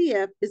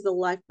 OCF, is the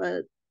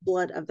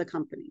lifeblood of the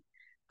company.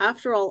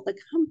 After all, a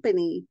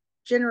company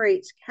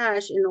generates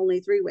cash in only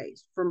three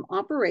ways: from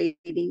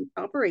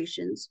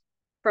operations,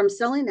 from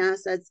selling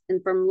assets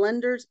and from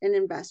lenders and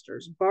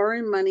investors,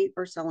 borrowing money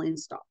or selling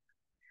stock.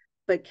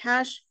 But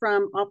cash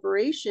from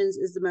operations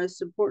is the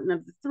most important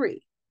of the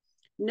three.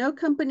 No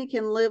company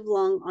can live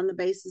long on the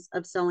basis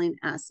of selling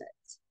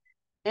assets.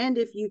 And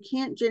if you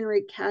can't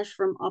generate cash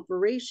from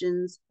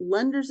operations,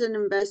 lenders and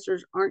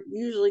investors aren't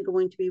usually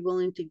going to be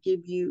willing to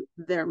give you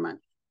their money.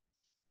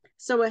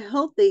 So a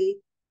healthy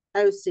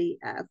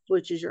OCF,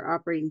 which is your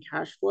operating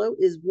cash flow,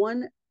 is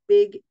one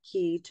big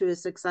key to a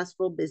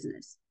successful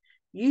business.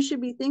 You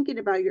should be thinking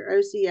about your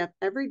OCF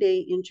every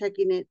day and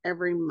checking it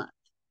every month.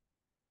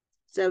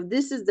 So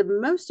this is the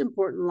most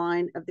important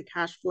line of the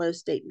cash flow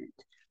statement.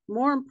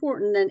 More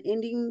important than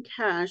ending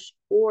cash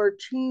or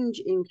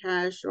change in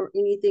cash or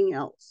anything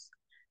else.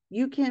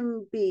 You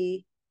can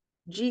be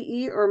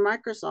GE or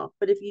Microsoft,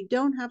 but if you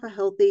don't have a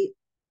healthy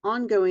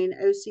ongoing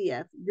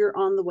OCF, you're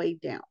on the way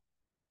down.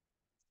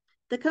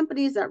 The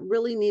companies that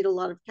really need a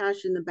lot of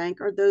cash in the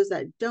bank are those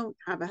that don't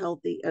have a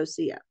healthy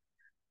OCF.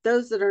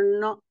 Those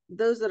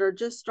that are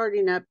just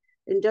starting up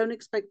and don't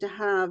expect to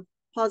have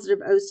positive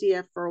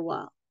OCF for a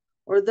while,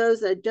 or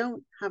those that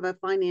don't have a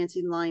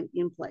financing line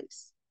in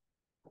place.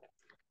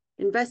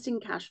 Investing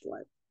cash flow.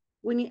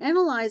 When you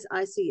analyze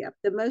ICF,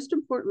 the most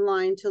important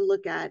line to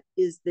look at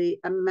is the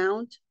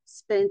amount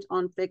spent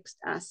on fixed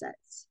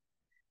assets.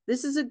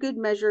 This is a good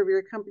measure of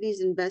your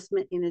company's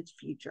investment in its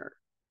future.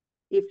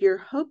 If you're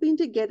hoping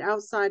to get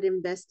outside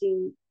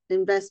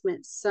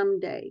investment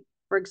someday,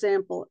 for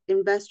example,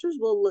 investors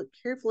will look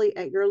carefully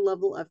at your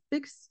level of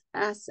fixed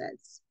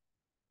assets,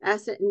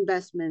 asset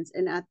investments,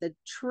 and at the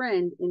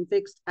trend in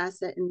fixed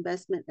asset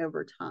investment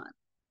over time.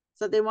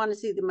 So they want to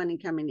see the money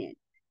coming in.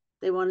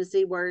 They want to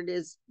see where it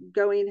is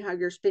going, how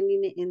you're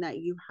spending it, and that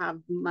you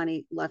have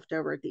money left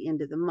over at the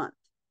end of the month.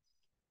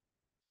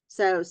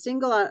 So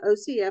single out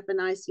OCF and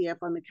ICF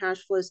on the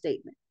cash flow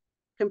statement.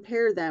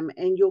 Compare them,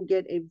 and you'll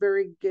get a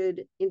very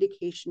good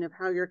indication of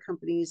how your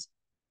company's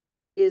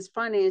is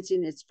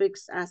financing its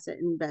fixed asset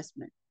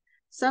investment.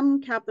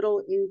 Some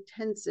capital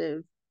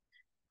intensive,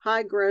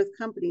 high growth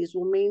companies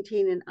will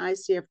maintain an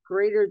ICF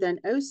greater than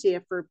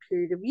OCF for a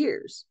period of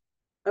years.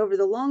 Over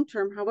the long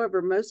term,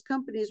 however, most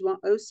companies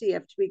want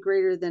OCF to be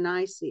greater than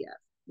ICF,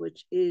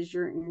 which is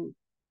your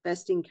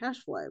investing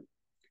cash flow.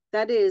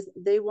 That is,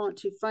 they want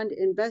to fund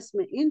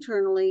investment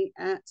internally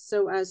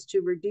so as to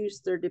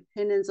reduce their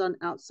dependence on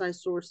outside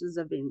sources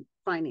of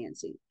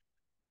financing.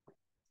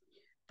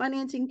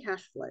 Financing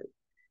cash flow,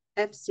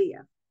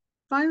 FCF,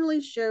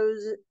 finally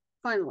shows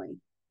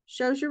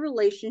your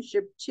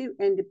relationship to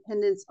and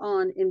dependence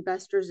on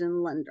investors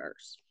and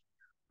lenders.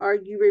 Are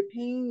you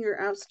repaying your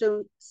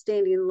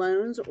outstanding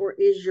loans, or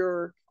is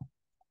your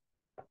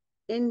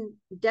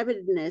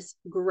indebtedness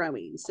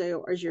growing?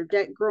 So is your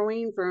debt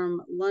growing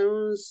from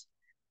loans,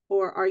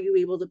 or are you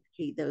able to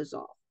pay those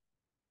off?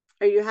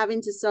 Are you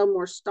having to sell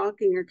more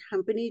stock in your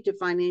company to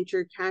finance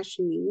your cash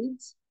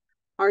needs?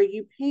 Are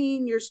you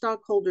paying your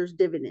stockholders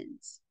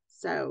dividends?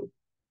 So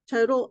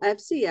total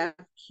FCF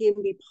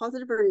can be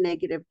positive or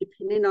negative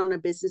depending on a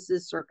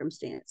business's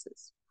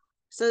circumstances.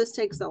 So this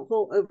takes the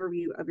whole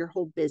overview of your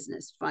whole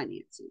business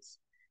finances.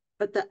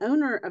 But the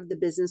owner of the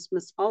business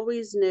must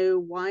always know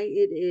why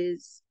it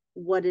is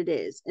what it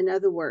is. In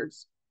other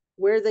words,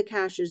 where the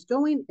cash is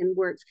going and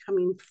where it's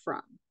coming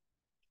from.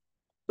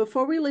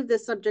 Before we leave the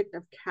subject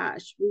of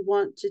cash, we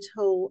want to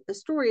tell a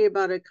story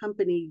about a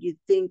company you'd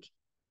think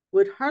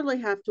would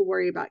hardly have to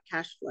worry about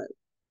cash flow.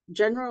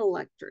 General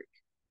Electric.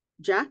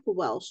 Jack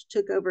Welch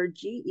took over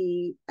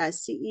GE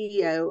as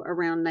CEO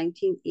around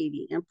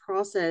 1980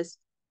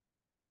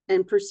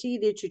 and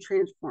proceeded to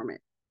transform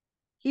it.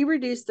 He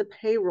reduced the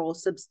payroll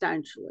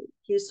substantially.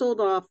 He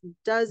sold off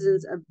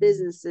dozens of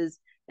businesses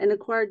and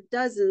acquired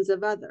dozens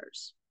of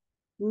others.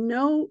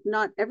 No,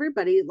 not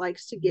everybody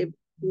likes to give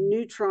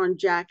Neutron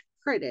Jack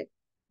credit,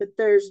 but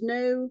there's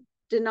no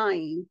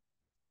denying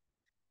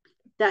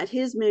that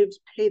his moves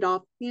paid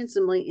off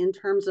handsomely in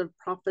terms of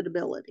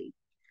profitability.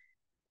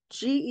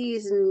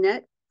 GE's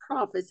net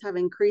profits have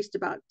increased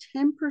about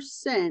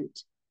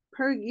 10%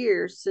 per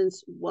year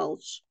since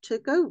Welch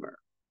took over.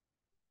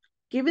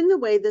 Given the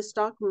way the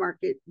stock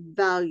market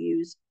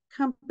values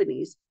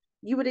companies,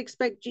 you would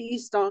expect GE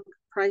stock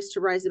price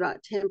to rise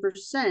about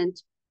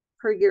 10%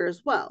 per year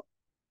as well.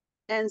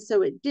 And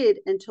so it did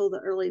until the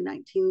early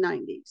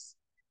 1990s.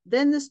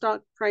 Then the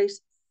stock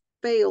price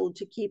failed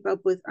to keep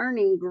up with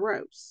earning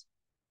growth.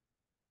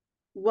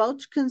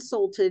 Welch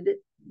consulted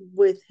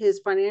with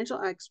his financial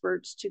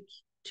experts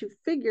to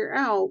figure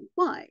out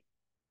why.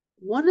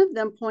 One of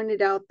them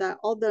pointed out that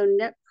although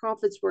net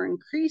profits were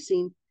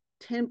increasing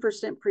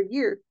 10% per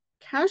year,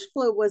 cash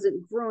flow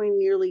wasn't growing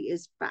nearly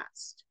as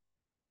fast.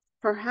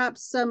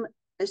 Perhaps some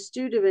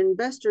astute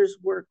investors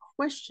were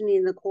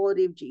questioning the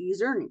quality of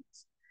GE's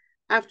earnings.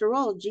 After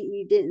all,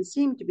 GE didn't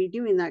seem to be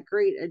doing that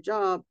great a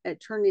job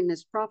at turning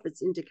its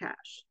profits into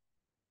cash.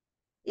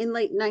 In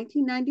late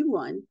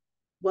 1991,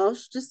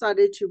 Welch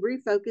decided to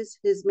refocus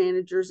his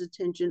manager's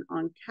attention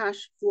on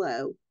cash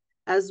flow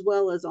as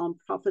well as on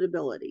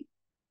profitability.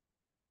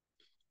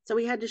 So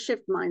he had to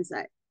shift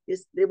mindset.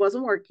 It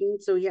wasn't working,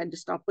 so he had to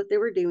stop what they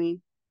were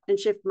doing and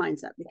shift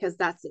mindset, because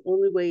that's the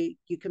only way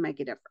you can make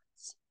a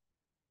difference.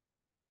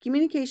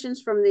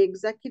 Communications from the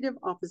executive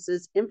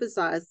offices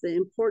emphasized the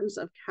importance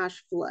of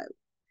cash flow.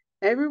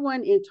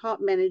 Everyone in top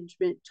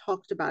management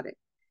talked about it.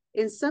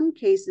 In some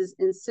cases,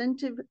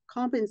 incentive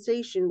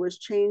compensation was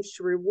changed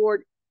to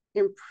reward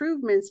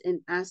improvements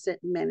in asset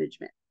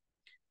management.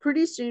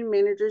 Pretty soon,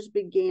 managers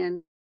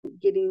began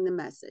getting the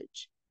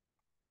message.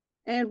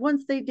 And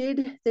once they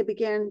did, they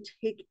began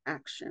taking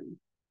action.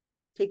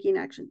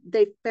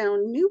 They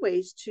found new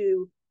ways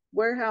to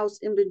warehouse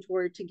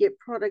inventory to get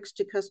products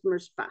to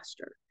customers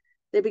faster.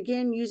 They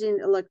began using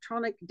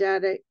electronic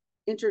data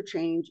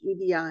interchange,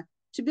 EDI,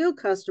 to bill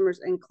customers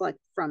and collect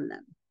from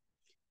them.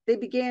 They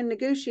began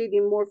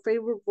negotiating more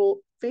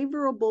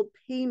favorable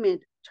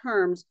payment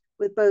terms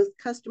with both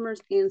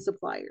customers and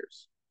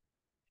suppliers.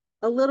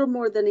 A little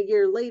more than a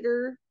year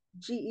later,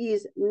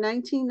 GE's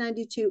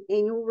 1992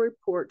 annual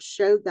report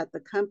showed that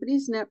the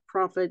company's net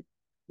profit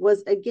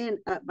was again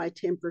up by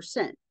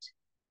 10%.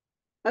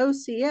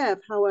 OCF,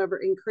 however,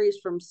 increased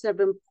from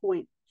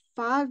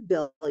 7.5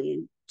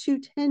 billion to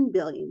 10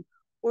 billion,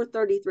 or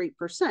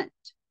 33%.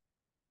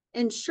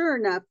 And sure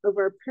enough,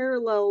 over a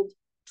paralleled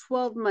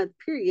 12-month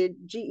period,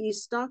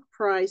 GE's stock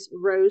price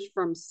rose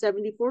from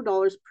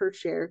 $74 per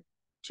share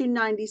to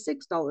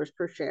 $96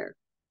 per share,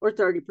 or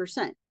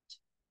 30%.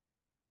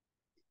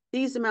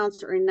 These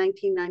amounts are in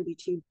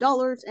 1992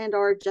 dollars and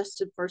are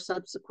adjusted for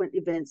subsequent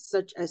events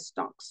such as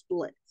stock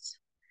splits.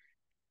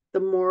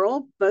 The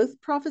moral: both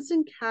profits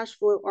and cash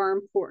flow are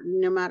important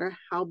no matter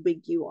how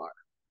big you are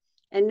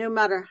and no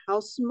matter how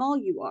small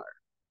you are.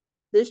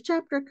 This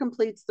chapter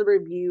completes the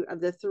review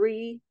of the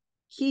 3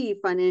 key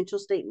financial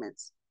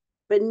statements,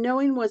 but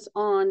knowing what's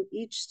on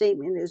each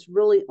statement is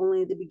really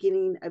only the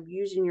beginning of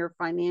using your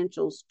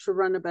financials to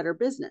run a better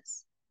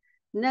business.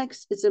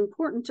 Next, it's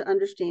important to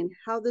understand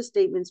how the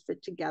statements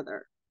fit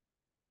together.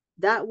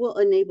 That will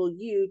enable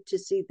you to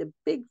see the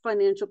big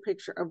financial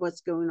picture of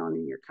what's going on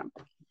in your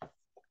company.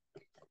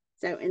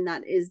 So, and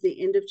that is the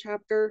end of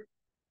chapter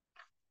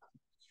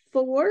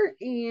 4.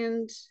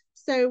 And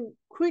so,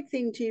 quick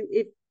thing too,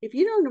 if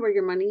you don't know where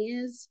your money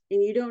is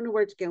and you don't know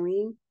where it's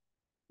going,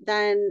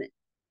 then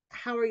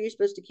how are you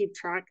supposed to keep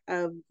track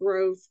of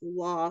growth,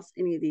 loss,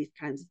 any of these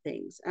kinds of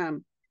things?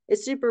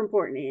 It's super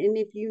important. And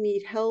if you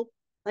need help,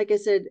 like I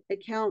said,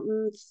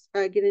 accountants,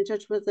 get in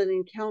touch with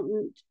an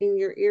accountant in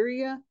your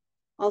area.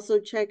 Also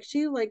check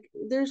too, like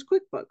there's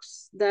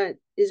QuickBooks. That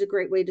is a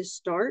great way to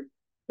start.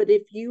 But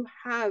if you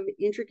have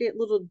intricate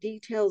little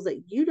details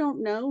that you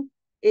don't know,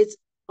 it's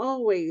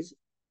always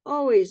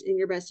in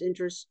your best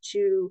interest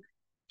to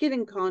get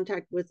in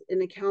contact with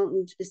an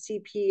accountant, a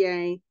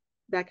CPA,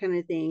 that kind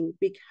of thing,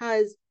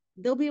 because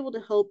they'll be able to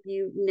help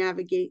you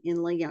navigate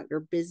and lay out your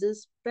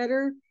business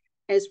better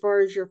as far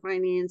as your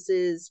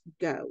finances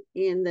go.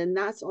 And then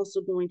that's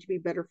also going to be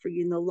better for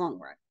you in the long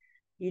run.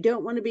 You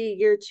don't want to be a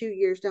year, 2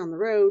 years down the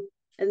road,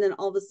 and then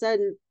all of a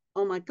sudden,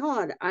 oh my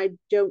God, I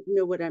don't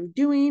know what I'm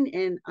doing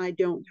and I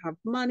don't have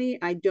money.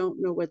 I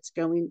don't know what's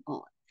going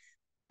on.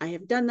 I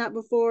have done that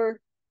before.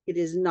 It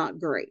is not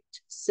great.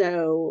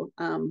 So,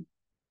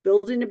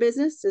 building a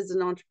business as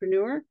an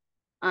entrepreneur,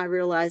 I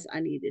realized I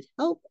needed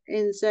help.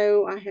 And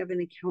so I have an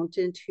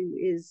accountant who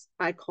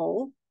I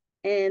call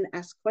and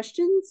ask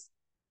questions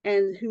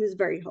and who is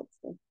very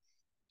helpful.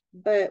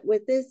 But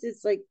with this,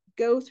 it's like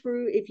go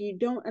through, if you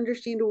don't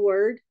understand a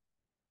word,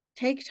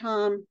 take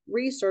time,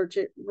 research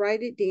it,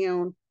 write it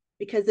down,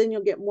 because then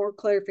you'll get more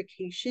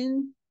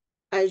clarification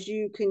as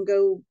you can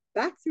go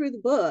back through the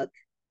book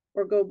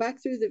or go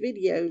back through the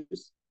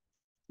videos.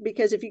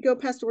 Because if you go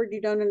past a word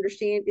you don't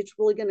understand, it's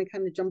really going to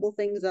kind of jumble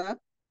things up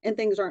and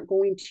things aren't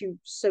going to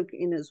soak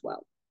in as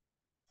well.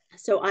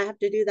 So I have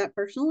to do that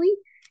personally.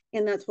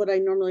 And that's what I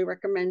normally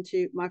recommend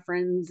to my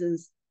friends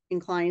and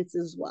clients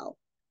as well.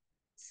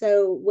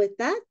 So with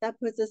that, that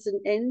puts us an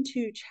end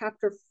to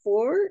chapter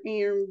 4,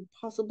 and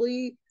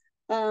possibly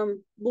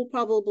we'll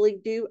probably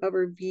do a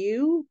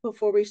review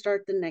before we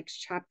start the next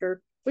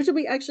chapter, which will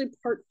be actually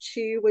part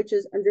 2, which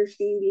is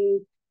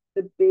understanding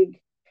the big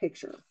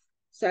picture.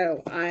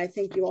 So I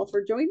thank you all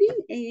for joining,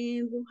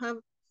 and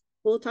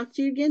we'll talk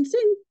to you again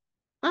soon.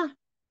 Bye.